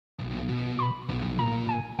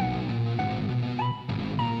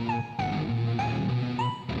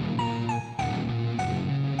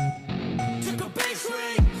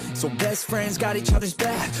So best friends got each other's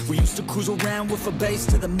back. We used to cruise around with a bass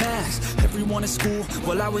to the max. Everyone in school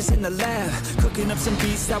while I was in the lab, cooking up some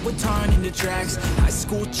beats that would turn into tracks. High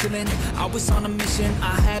school chillin', I was on a mission.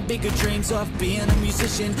 I had bigger dreams of being a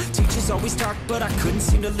musician. Teachers always talked but I couldn't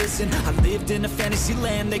seem to listen. I lived in a fantasy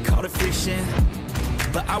land, they called it fiction.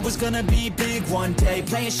 But I was gonna be big one day,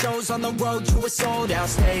 playing shows on the road to a sold out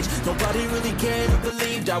stage. Nobody really cared or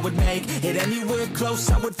believed I would make it anywhere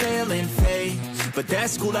close, I would fail and fade. But that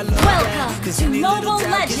school I love that, cause any little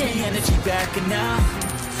doubt gives me energy back. And now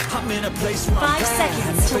I'm in a place where I'm 5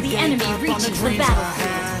 seconds till the enemy reaches the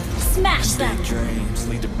battlefield. Smash them! Dreams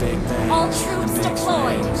lead to big bang. All troops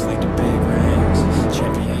deployed! Lead to big rings.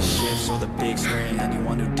 Championships or the big screen.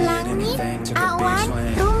 Anyone who did anything took a big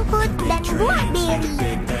swing. Rumput, dan buah beri.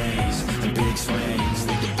 Big bangs, the big swings,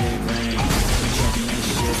 lead to big rings.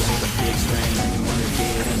 Championships or the big screen. Anyone who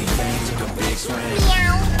did anything took a big swing.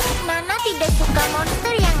 Miau, Nana tidak suka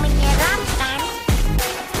monster yang menyeramkan.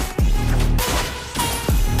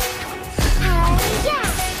 Haiya.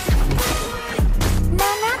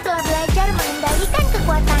 Nana telah belajar mengendalikan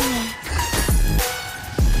kekuatannya.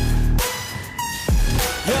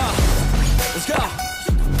 Yeah, let's go.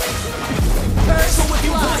 So if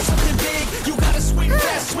you want something big, you gotta swing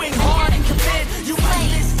fast, swing hard and commit. You might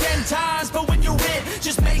miss 10 times, but when you win,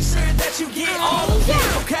 just make sure that you get all of it,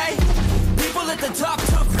 okay? People at the top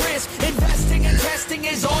took risks. Investing and testing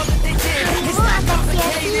is all that they did. It's not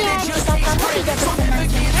complicated, it just takes grit. So never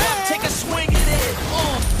give up, take a swing at it.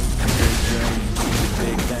 Big dreams,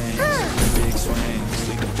 big things, big swings,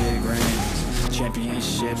 lead to big rings.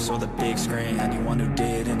 Championships or the big screen. Anyone who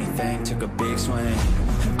did anything took a big swing.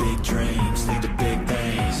 Big dreams lead to big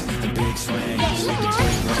things. The big swings lead to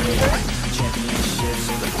big rings. Championships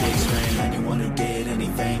or the big screen. Anyone who did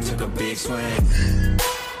anything took a big swing.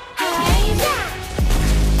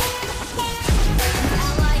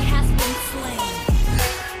 Ally has been slain.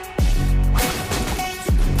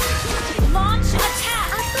 Launch attack!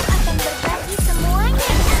 Aku akan berbagi semuanya. An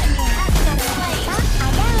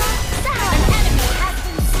enemy has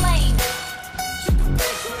been slain.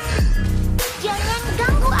 Jangan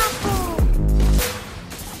ganggu aku.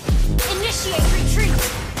 Initiate retreat.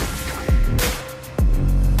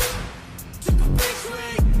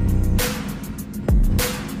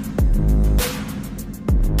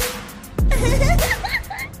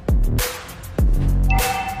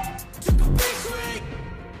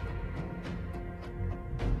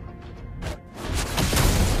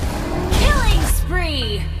 Killing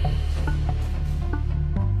spree.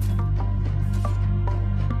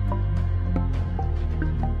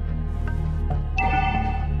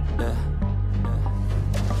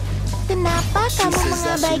 Kenapa kamu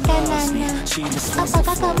mengabaikan Nana?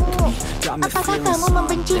 Apakah kamu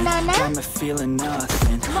membenci Nana?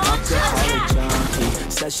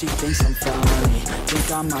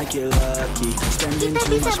 Kita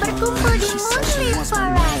bisa berkumpul di Muslim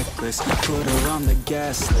Forest. Put her on the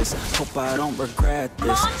gas list. Hope I don't regret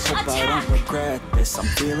this. Hope I don't regret this. I'm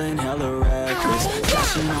feeling hella reckless.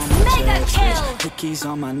 Flashing on my checklist. Hickeys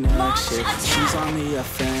on my neck shit. She's on the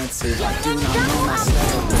offensive. I do not know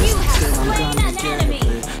myself. Still I'm gonna get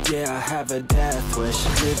it. Yeah, I have a death wish.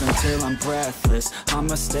 Live until I'm breathless.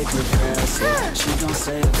 I'ma stay progressive. She gon'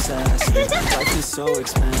 stay obsessive. Life is so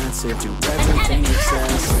expensive. Do everything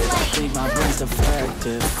excessive. I think my brain's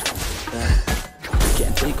defective.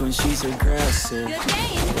 Can't think when she's aggressive.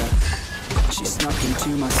 She snuck into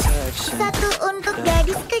my section. Satu untuk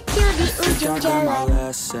gadis kecil di ujung jalan.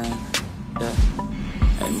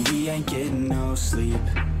 And we ain't getting no sleep.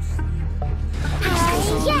 These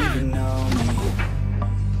girls don't even know me.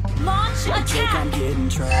 Launch Like attack. I'm getting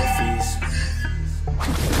trophies.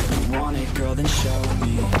 You want it, girl, then show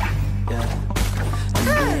me. Yeah. And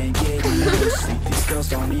we ain't getting no sleep. These girls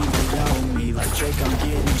don't even know me. Like Drake, I'm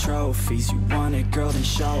getting trophies. You want it, girl, then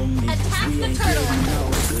show me. 'Cause we ain't getting no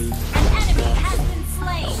sleep. An enemy has been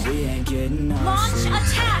slain. We ain't getting no Launch sleep.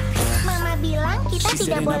 attack. Mama bilang kita She's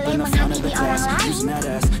tidak sitting up boleh in the front of the menghakimi orang class, using lain.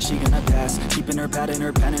 that ass, she gonna pass. Keeping her pad and her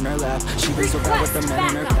pen in her lap. She raised her bad with the men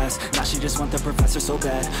in her past. Now she just want the professor so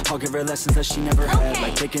bad. I'll give her lessons that she never had,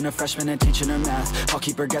 like taking a freshman and teaching her math. I'll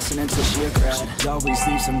keep her guessing until she a grad. She always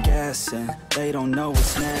leaves them guessing. They don't know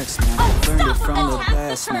what's next, man. Learned it from the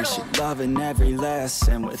best, man. She loving every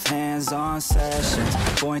lesson with hands-on sessions.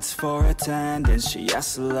 Points for attendance. She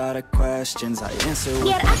asks a lot of questions. I answer with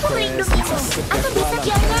Biar my aku melindungimu. presence. Aku bisa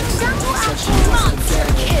jangan ganggu Said she aku. wants to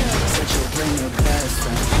get it. Said she'll bring her best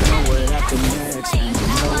friend. You know what happened next, man. You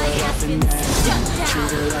know what happened next, man.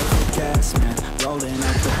 Treat her like a gas, man. Rolling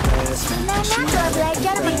up the best, man. Nana She telah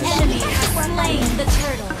belajar The enemy has slain the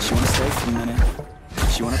turtle. wanna stay for a minute.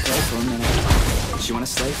 She wanna play for a minute. She wanna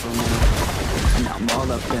slay for a minute, and now I'm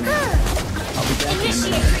all up in it. I'll be back in a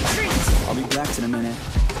minute. I'll be back in a minute.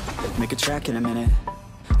 Make a track in a minute,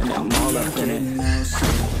 and now I'm all up in it.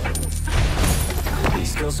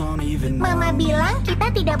 These girls don't even know. Mama bilang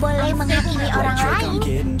kita tidak boleh menghakimi orang lain. I'm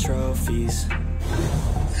getting trophies.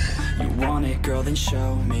 You want it, girl, then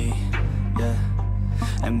show me. Yeah.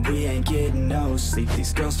 And we ain't getting no sleep.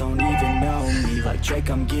 These girls don't even know me. Like Drake,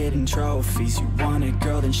 I'm getting trophies. You want it,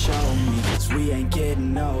 girl, then show me. 'Cause we ain't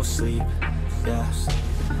getting no sleep. Yeah.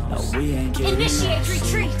 No, we ain't getting Initiate no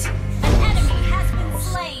retreat. sleep. An enemy has been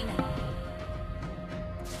slain.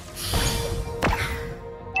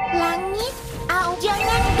 Langit,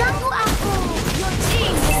 jangan ganggu aku. Your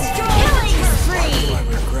team destroyed. Killing spree. I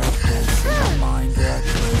regret this. My mind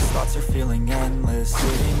reckless. Thoughts are feeling endless.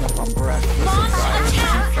 Sitting up, I'm breathless. Anxiety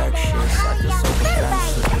infectious. I feel so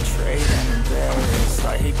defenseless, betrayed and embarrassed.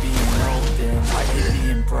 I hate being open. I hate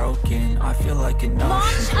being broken. I feel like an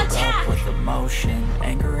ocean filled up with emotion.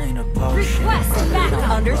 Anger ain't a potion. Request backup.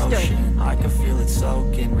 Understood. I can feel it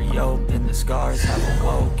soaking. Reopen. The scars have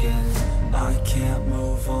awoken. I can't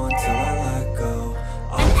move on till I let go.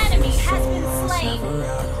 An enemy has been slain. Never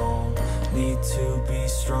at home. Need to be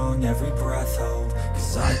strong, every breath hold.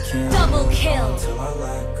 'Cause I can't Double move kill. on till I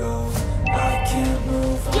let go. I can't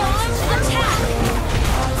move on Launch till I let attack. go.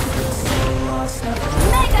 I feel so lost, never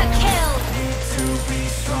Mega kill. need to be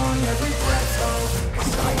strong, every breath hold.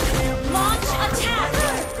 'Cause I can't move Launch on till I attack.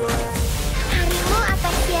 let go. Harimu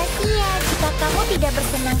akan sia-sia jika kamu tidak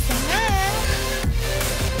bersenang-senang.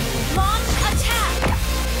 Launch attack.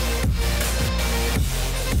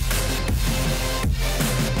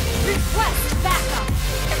 Request backup.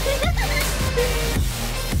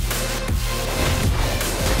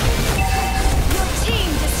 Your team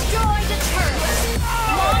destroyed a turret.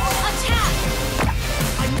 Launch attack.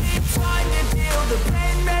 I need time to heal, the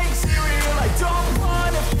pain makes it real. I don't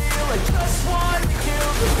wanna feel, I just wanna kill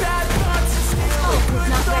the bad thoughts and steal the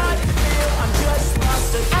good thoughts and feel. I'm just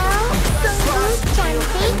lost again. Sungguh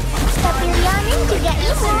cantik, tapi Lionel juga An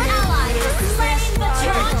imut. ally has slain the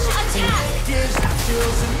launch attack. Gives the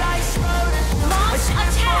chills a nice motive. Launch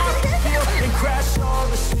attack. Feel and crash all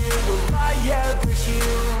the steel. Will I ever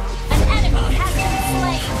heal? An enemy has been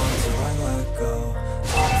slain. Till I let go.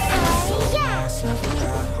 Ayah, Never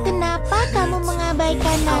at home. kenapa kamu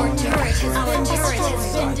mengabaikan Our Nana? turret has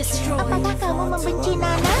been destroyed. Apakah kamu membenci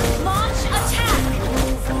Nana? Launch attack.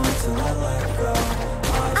 Move on till I let go.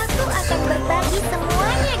 Aku akan berbagi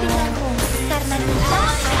semuanya denganmu karena kita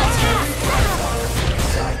Launch attack.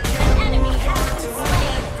 An enemy has been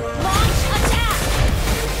slain. Launch attack.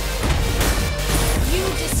 You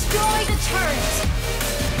destroyed a turret.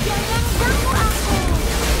 jangan ganggu aku.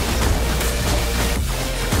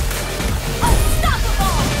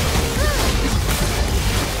 Unstoppable.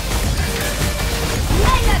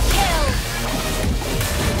 Mega kill.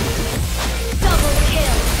 Double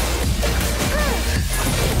kill.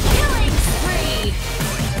 Killing spree.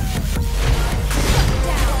 Shut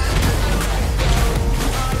down.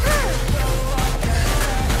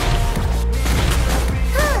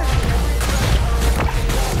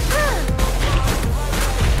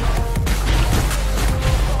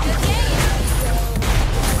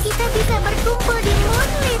 Kita bisa berkumpul di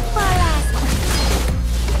Moonlit Palace.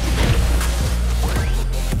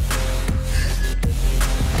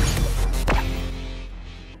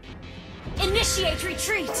 Initiate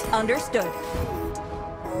retreat. Understood.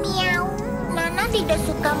 Miau. Nana tidak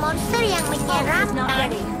suka monster yang Not menyeramkan.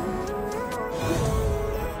 ready.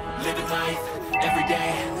 Living life every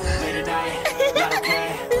day, late at night, not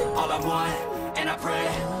okay. All I want, and I pray,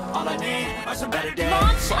 all I need are some better days.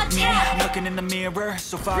 Launch Fuck me, attack. I'm looking in the mirror,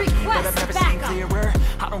 so foggy, Request but I've never seen backup. clearer.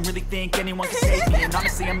 I don't really think anyone can save me, and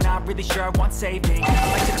honestly, I'm not really sure I want saving. I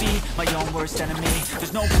like to be my own worst enemy.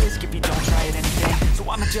 There's no risk if you don't try at anything, so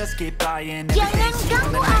I'ma just get buying everything. So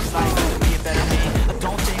Jangan the ganggu next life aku. to be a better me. I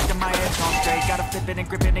don't think that my head's on straight. Gotta flip it and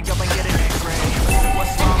grip it and go and get it X-ray.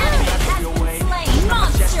 What's wrong with me? I Enemy took has you been away. slain.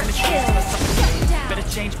 Monster kill. Shut down. Better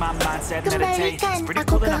change my mindset, meditate. Kembalikan It's pretty aku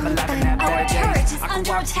cool ke that I'm alive and hutan. have Our better turret days. is I can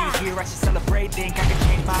under walk through attack. here, I should celebrate. Think I can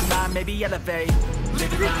change my mind, maybe elevate. Live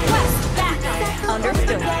it life Request backup. Satu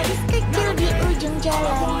Understood. garis kecil di ujung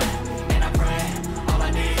jalan. and I pray. All I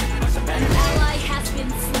need are some better An days. ally has been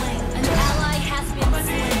slain. An ally has been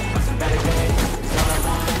slain. Are some better days. All I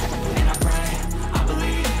want, and I pray. I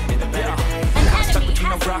believe in the better days. An I'm stuck enemy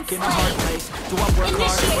between a has been rock and a hard slain. place. Do I work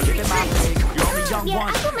hard or live in my way? You're only young Biar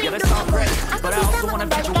once, aku yeah, that's all melindungimu. great. Aku But I bisa also want a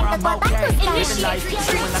future where I'm mengembalikan okay. kekuatanku Living sekali. life,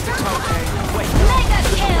 Initiate doing like a retreat. okay. Wait, Mega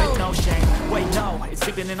kill. no shame. Wait, no, it's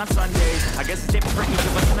sleeping in on Sundays. I guess it's different for each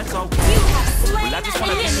of us, and that's okay. You have slain Well, I just an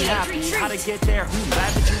wanna be initiate happy. How to retreat. get there?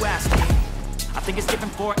 Glad that you asked me. I think it's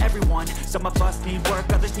different for everyone. Some of us need work,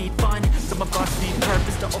 others need fun. Some of us need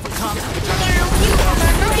purpose to overcome. We try to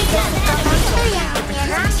Mana tidak suka monster yang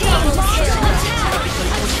menyerang? let me show you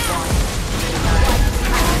what's fun.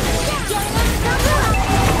 Jangan ganggu aku.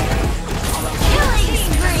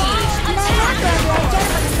 Mana belajar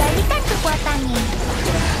mengendalikan kekuatannya.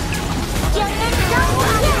 Jangan ganggu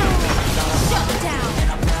aku.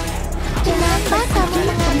 Kenapa kamu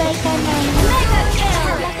mengabaikan Miya?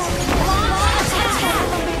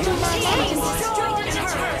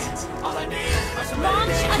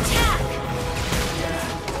 Launch attack!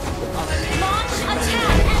 Launch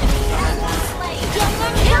attack! Enemy has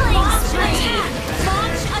been slain!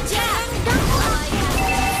 Launch attack! Launch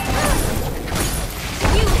attack!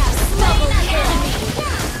 You have slain an enemy!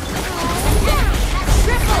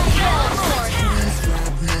 Triple kill!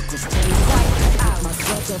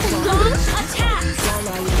 Launch attack!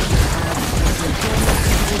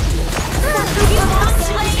 You have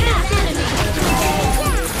slain an enemy!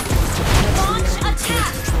 Launch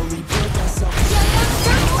attack!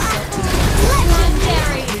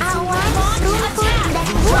 Legendary! Launch attack!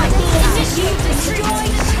 Initiate destroy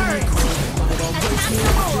the turret! Attack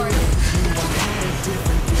the board!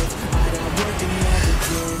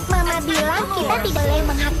 Mama bilang kita tidak boleh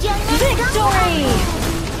menghakimi. Victory!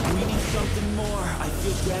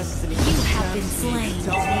 You have been slain.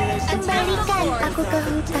 Kembalikan aku ke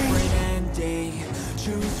hutan.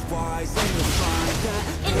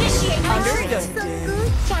 Initiate Sungguh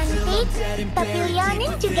cantik, tapi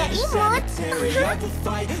Leonin juga imut.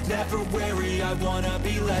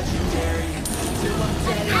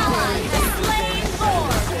 An ally has slain four.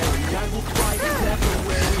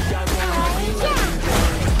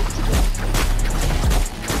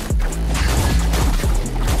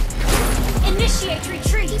 Initiate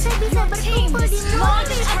retreat. Kita bisa berkumpul di Launch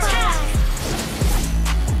mobil. attack.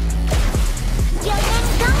 Jangan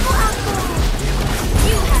ganggu aku.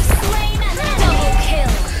 You have slain an enemy. Double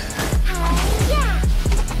kill. Haya.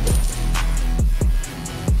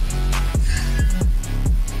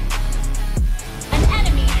 An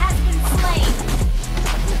enemy has been slain.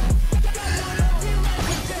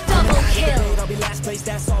 Double kill.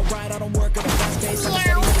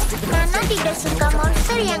 Miau. Nana tidak suka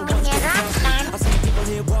monster yang menyeramkan.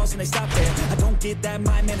 And they stop there. I don't get that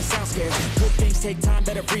mind, man, it sounds scared. Good things take time,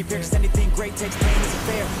 better prepare. Cause anything great takes pain, isn't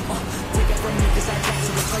fair. Take it from me, cause I got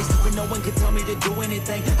to a place where no one can tell me to do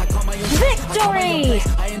anything. I call my own Victory!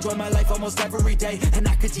 I enjoy my life almost every day. And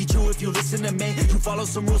I could teach you if you listen to me. You follow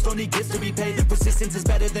some rules, don't need gifts to be paid. Persistence is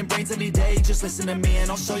better than brains any day. Just listen to me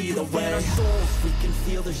and I'll show you the way. When our souls, we can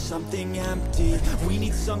feel there's something empty. We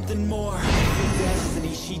need something more.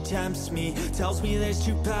 Destiny, she tempts me. Tells me there's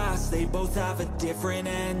two paths, they both have a different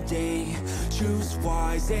ending. Choose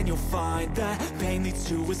wise and you'll find that pain leads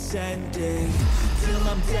to ascending. Till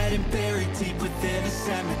I'm dead and buried deep within a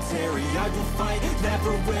cemetery, I will fight,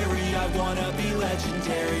 never weary, I wanna be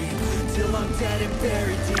legendary. Till I'm dead and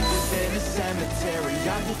buried deep within a cemetery,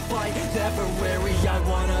 I will fight, never weary, I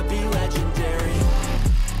wanna be